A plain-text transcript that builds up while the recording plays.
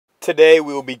Today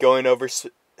we will be going over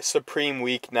Supreme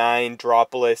Week 9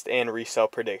 Droplist and resale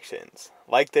predictions.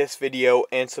 Like this video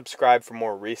and subscribe for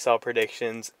more resale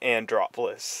predictions and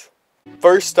Droplists.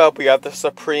 First up, we got the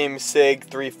Supreme Sig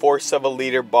 3/4 of a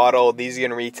liter bottle. These are going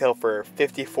to retail for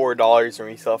 $54 and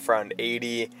resell for around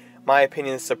 $80. In my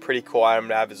opinion, this is a pretty cool item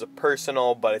to have as a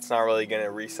personal, but it's not really going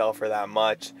to resell for that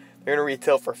much. They're going to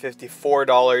retail for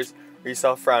 $54,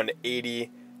 resell for around $80.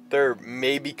 There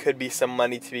maybe could be some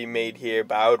money to be made here,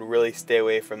 but I would really stay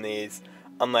away from these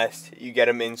unless you get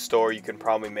them in store. You can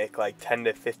probably make like $10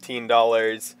 to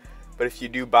 $15, but if you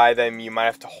do buy them, you might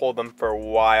have to hold them for a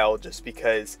while just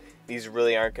because these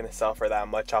really aren't going to sell for that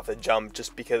much off the jump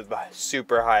just because of the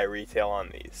super high retail on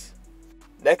these.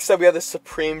 Next up, we have the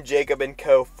Supreme Jacob &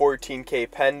 Co.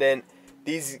 14K pendant.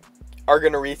 These are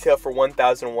going to retail for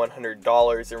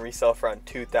 $1,100 and resell for around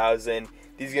 $2,000.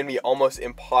 These are going to be almost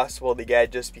impossible to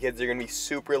get just because they're going to be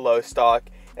super low stock,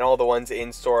 and all the ones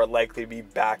in store are likely to be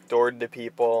backdoored to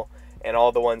people, and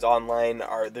all the ones online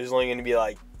there's only going to be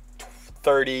like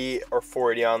 30 or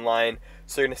 40 online,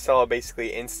 so they're going to sell it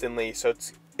basically instantly. So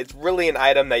it's really an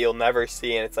item that you'll never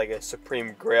see, and it's like a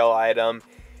Supreme Grail item.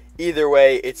 Either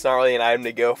way, it's not really an item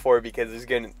to go for because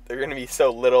they're going to be so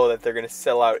little that they're going to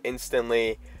sell out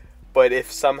instantly. But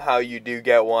if somehow you do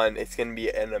get one, it's going to be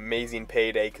an amazing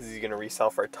payday because he's going to resell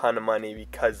for a ton of money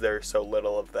because there are so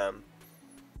little of them.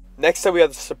 Next up, we have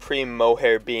the Supreme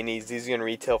Mohair beanies. These are going to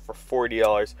retail for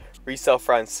 $40, resell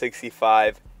for around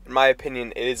 $65. In my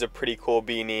opinion, it is a pretty cool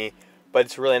beanie, but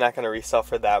it's really not going to resell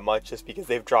for that much just because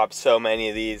they've dropped so many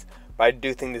of these. But I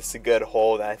do think this is a good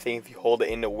hold, and I think if you hold it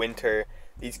into winter,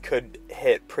 these could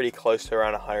hit pretty close to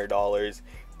around $100.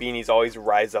 Beanies always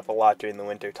rise up a lot during the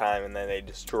winter time and then they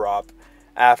just drop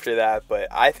after that, but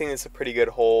I think it's a pretty good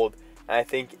hold, and I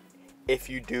think if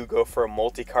you do go for a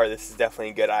multi-card, this is definitely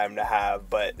a good item to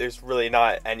have, but there's really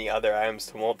not any other items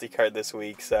to multi-card this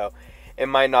week, so it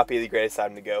might not be the greatest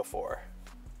item to go for.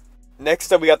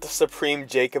 Next up, we got the Supreme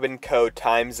Jacob & Co.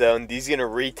 Time Zone. These are going to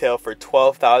retail for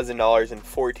 $12,000 and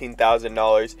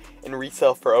 $14,000 and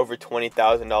resell for over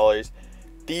 $20,000.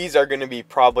 These are going to be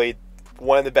probably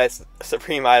one of the best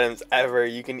Supreme items ever.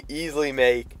 You can easily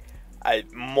make a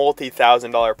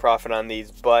multi-$1,000 profit on these,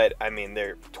 but I mean,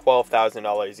 they're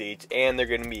 $12,000 each, and they're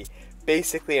going to be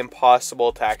basically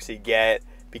impossible to actually get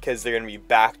because they're going to be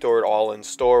backdoored all in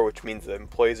store, which means the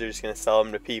employees are just going to sell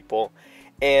them to people.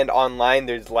 And online,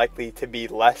 there's likely to be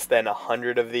less than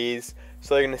 100 of these,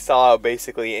 so they're going to sell out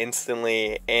basically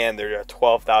instantly, and they're a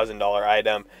 $12,000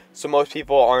 item. So most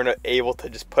people aren't able to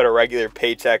just put a regular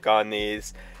paycheck on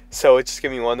these. So it's just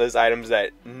going to be one of those items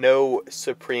that no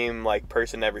Supreme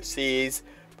person ever sees,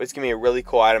 but it's going to be a really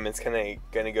cool item. It's going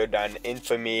to go down in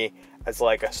infamy as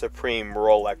like a Supreme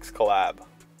Rolex collab.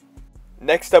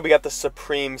 Next up, we got the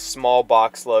Supreme Small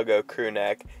Box Logo crew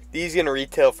neck. These are going to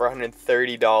retail for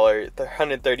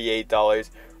 $138,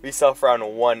 resell for around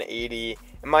 $180.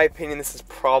 In my opinion, this is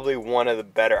probably one of the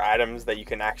better items that you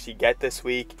can actually get this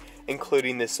week,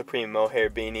 including the Supreme Mohair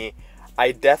beanie.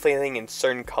 I definitely think in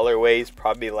certain colorways,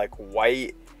 probably like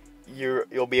white,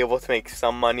 you'll be able to make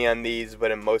some money on these,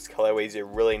 but in most colorways, you're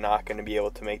really not going to be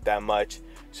able to make that much.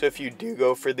 So if you do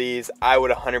go for these, I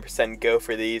would 100% go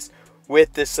for these.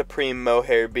 With the Supreme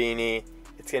Mohair beanie,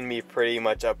 it's going to be pretty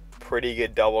much a pretty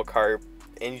good double carb,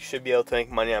 and you should be able to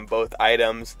make money on both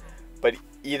items. But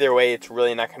either way, it's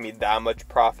really not going to be that much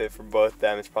profit for both of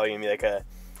them. It's probably going to be like a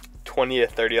 $20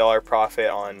 to $30 profit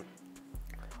on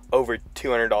over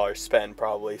 $200 spend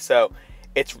probably. So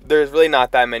there's really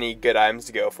not that many good items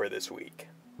to go for this week.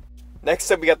 Next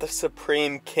up, we got the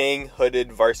Supreme King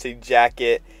Hooded Varsity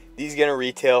Jacket. These are going to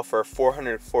retail for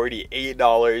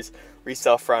 $448,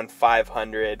 resell for around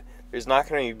 $500. There's not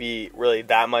going to be really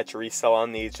that much resell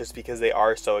on these just because they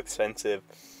are so expensive.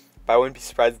 But I wouldn't be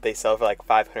surprised if they sell for like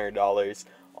 $500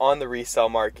 on the resale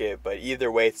market. But either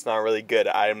way, it's not a really good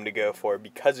item to go for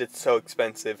because it's so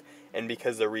expensive and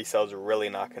because the resales are really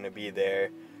not going to be there.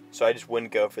 So I just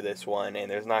wouldn't go for this one,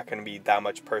 and there's not going to be that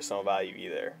much personal value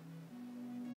either.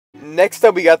 Next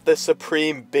up, we got the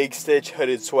Supreme Big Stitch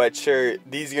Hooded Sweatshirt.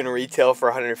 These are going to retail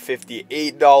for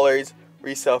 $158,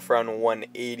 resell for around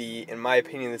 $180. In my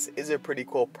opinion, this is a pretty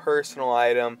cool personal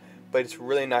item, but it's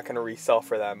really not going to resell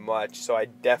for that much, so I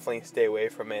definitely stay away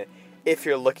from it if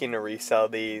you're looking to resell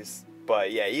these.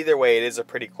 But yeah, either way, it is a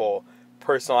pretty cool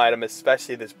personal item,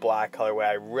 especially this black colorway.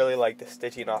 I really like the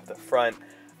stitching off the front.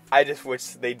 I just wish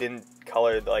they didn't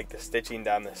color the stitching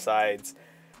down the sides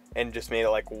and just made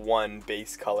it like one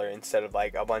base color instead of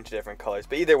like a bunch of different colors.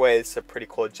 But either way, it's a pretty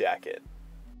cool jacket.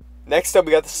 Next up,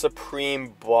 we got the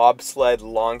Supreme Bobsled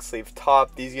long sleeve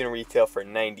top. These are going to retail for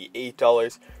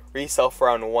 $98, resell for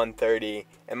around $130.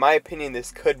 In my opinion,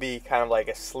 this could be kind of like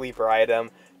a sleeper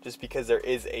item just because there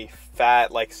is a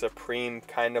fat like Supreme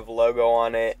kind of logo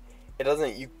on it.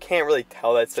 You can't really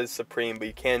tell that it says Supreme, but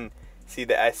you can see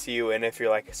the SU, and if you're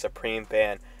like a Supreme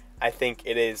fan, I think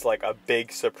it is like a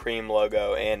big Supreme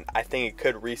logo, and I think it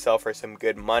could resell for some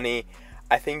good money.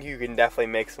 I think you can definitely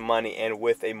make some money, and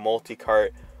with a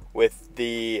multi-cart with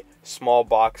the small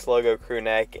box logo crew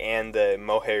neck and the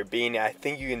mohair beanie, I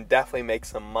think you can definitely make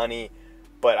some money,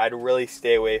 but I'd really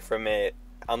stay away from it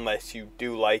unless you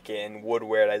do like it and would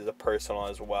wear it as a personal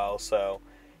as well. So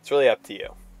it's really up to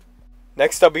you.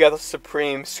 Next up, we got the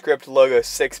Supreme Script Logo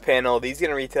 6-panel. These are going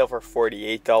to retail for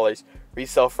 $48,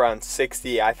 resell for around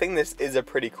 $60. I think this is a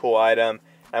pretty cool item.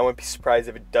 I wouldn't be surprised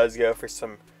if it does go for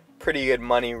some pretty good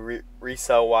money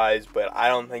resell wise, but I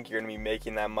don't think you're going to be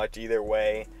making that much either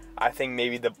way. I think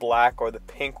maybe the black or the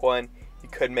pink one, you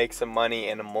could make some money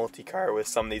in a multi-cart with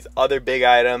some of these other big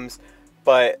items,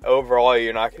 but overall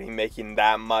you're not going to be making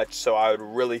that much, so I would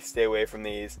really stay away from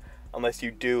these unless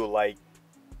you do like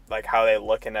how they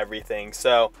look and everything.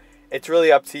 So it's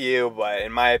really up to you, but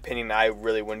in my opinion, I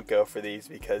really wouldn't go for these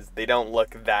because they don't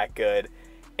look that good,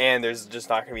 and there's just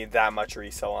not going to be that much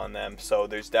resale on them. So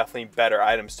there's definitely better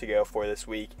items to go for this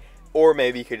week, or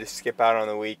maybe you could just skip out on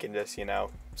the week and just,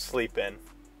 sleep in.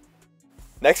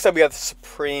 Next up, we got the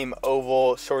Supreme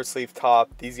Oval Short Sleeve Top.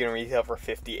 These are going to retail for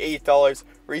 $58,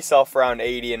 resell for around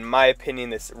 $80. In my opinion,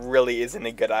 this really isn't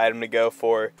a good item to go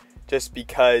for, just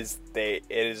because it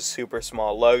is a super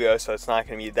small logo, so it's not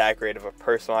going to be that great of a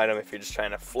personal item if you're just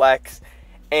trying to flex,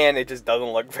 and it just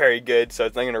doesn't look very good, so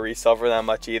it's not going to resell for that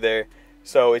much either.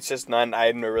 So it's just not an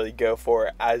item to really go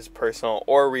for as personal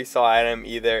or resale item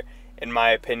either, in my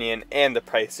opinion, and the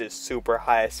price is super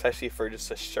high, especially for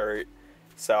just a shirt.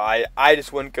 So I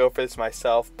just wouldn't go for this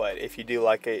myself, but if you do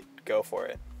like it, go for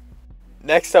it.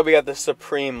 Next up, we got the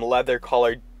Supreme Leather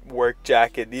Collared Work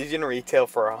Jacket. These are going to retail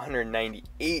for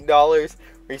 $198,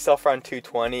 resell for around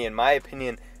 $220. In my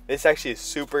opinion, this actually is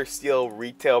super steal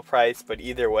retail price, but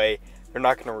either way, they're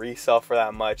not going to resell for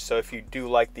that much. So if you do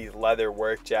like these leather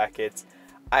work jackets,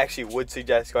 I actually would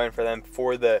suggest going for them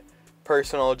for the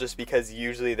personal, just because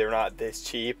usually they're not this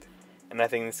cheap, and I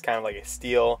think it's kind of like a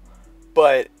steal,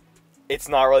 but it's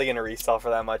not really going to resell for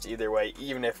that much either way,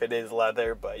 even if it is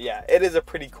leather. But yeah, it is a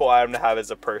pretty cool item to have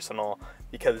as a personal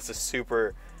because it's a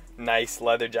super nice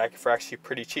leather jacket for actually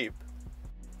pretty cheap.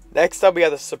 Next up, we got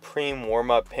the Supreme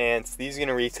warm-up pants. These are going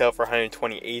to retail for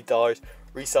 $128,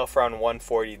 resell for around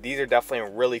 $140. These are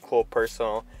definitely a really cool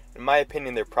personal. In my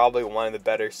opinion, they're probably one of the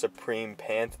better Supreme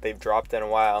pants they've dropped in a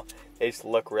while. They just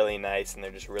look really nice and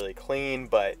they're just really clean,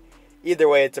 but either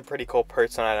way, it's a pretty cool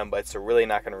personal item, but it's really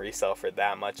not going to resell for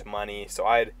that much money. So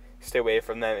I'd stay away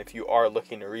from them if you are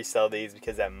looking to resell these,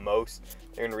 because at most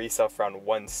they're going to resell for around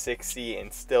 $160,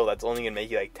 and still that's only going to make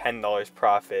you like $10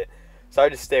 profit. So I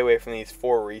just stay away from these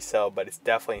for resale, but it's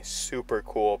definitely a super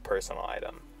cool personal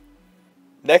item.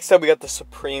 Next up, we got the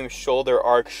Supreme Shoulder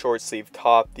Arc Short Sleeve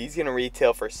Top. These are going to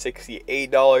retail for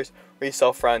 $68,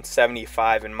 resell for around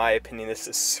 $75. In my opinion, this is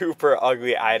a super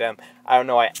ugly item. I don't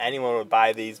know why anyone would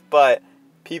buy these, but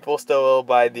people still will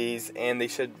buy these, and they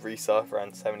should resell for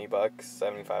around $70,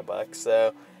 $75.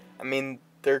 So, I mean,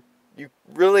 you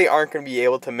really aren't going to be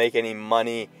able to make any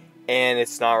money, and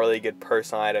it's not really a good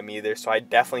personal item either. So I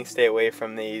definitely stay away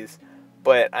from these.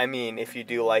 But I mean, if you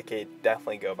do like it,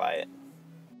 definitely go buy it.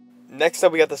 Next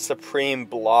up, we got the Supreme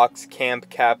Blocks Camp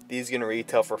Cap. These are going to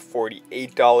retail for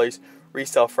 $48,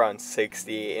 resell for around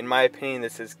 $60. In my opinion,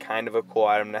 this is kind of a cool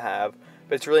item to have,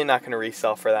 but it's really not going to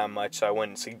resell for that much, so I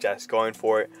wouldn't suggest going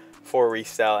for it for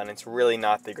resell, and it's really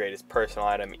not the greatest personal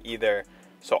item either,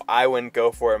 so I wouldn't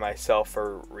go for it myself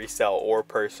for resell or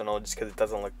personal, just because it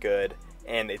doesn't look good,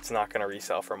 and it's not going to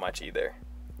resell for much either.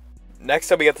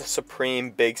 Next up, we got the Supreme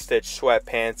Big Stitch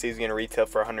Sweatpants. These are going to retail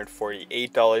for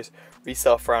 $148,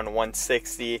 resell for around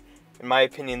 $160. In my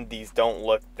opinion, these don't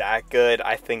look that good.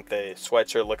 I think the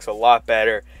sweatshirt looks a lot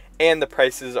better, and the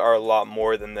prices are a lot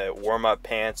more than the warm-up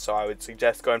pants, so I would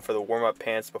suggest going for the warm-up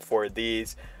pants before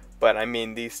these. But I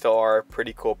mean, these still are a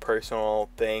pretty cool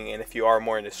personal thing, and if you are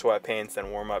more into sweatpants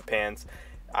than warm-up pants,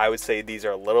 I would say these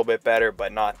are a little bit better,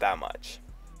 but not that much.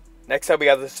 Next up, we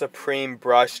got the Supreme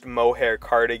Brushed Mohair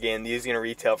Cardigan. These are going to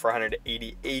retail for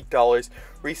 $188,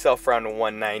 resell for around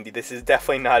 $190. This is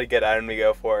definitely not a good item to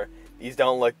go for. These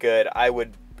don't look good. I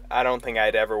don't think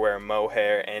I'd ever wear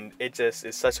mohair, and it just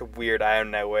is such a weird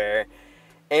item to wear.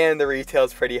 And the retail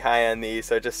is pretty high on these,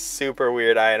 so just super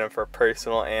weird item for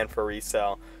personal and for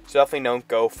resell. So definitely don't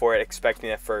go for it expecting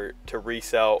it to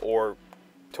resell or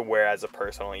to wear as a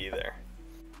personal either.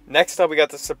 Next up, we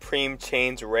got the Supreme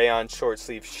Chains Rayon short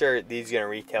sleeve shirt. These are going to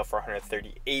retail for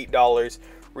 $138,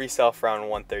 resell for around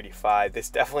 $135. This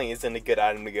definitely isn't a good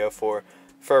item to go for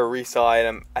a resale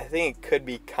item. I think it could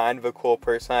be kind of a cool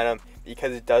person item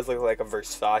because it does look like a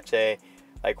Versace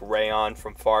like rayon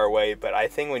from far away, but I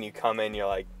think when you come in, you're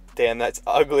like, damn, that's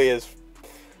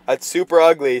super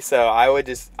ugly. So I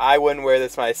wouldn't wear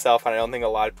this myself, and I don't think a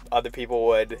lot of other people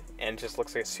would, and it just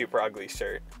looks like a super ugly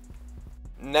shirt.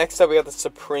 Next up, we got the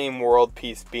Supreme World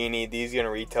Peace beanie. These are going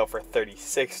to retail for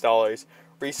 $36,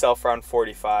 resell for around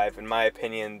 $45. In my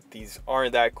opinion, these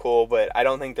aren't that cool, but I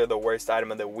don't think they're the worst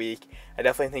item of the week. I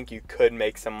definitely think you could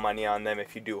make some money on them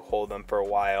if you do hold them for a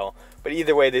while. But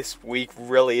either way, this week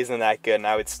really isn't that good, and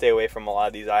I would stay away from a lot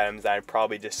of these items. I'd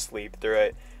probably just sleep through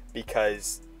it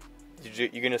because you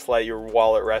can just let your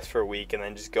wallet rest for a week and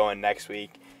then just go in next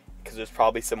week because there's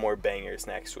probably some more bangers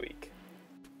next week.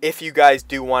 If you guys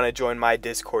do want to join my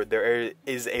Discord, there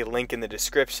is a link in the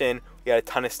description. We got a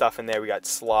ton of stuff in there. We got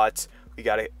slots, we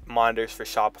got monitors for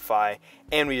Shopify,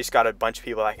 and we just got a bunch of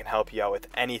people that can help you out with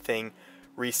anything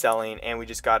reselling, and we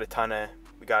got a ton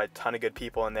of good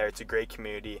people in there. It's a great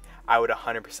community. I would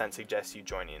 100% suggest you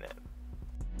joining it.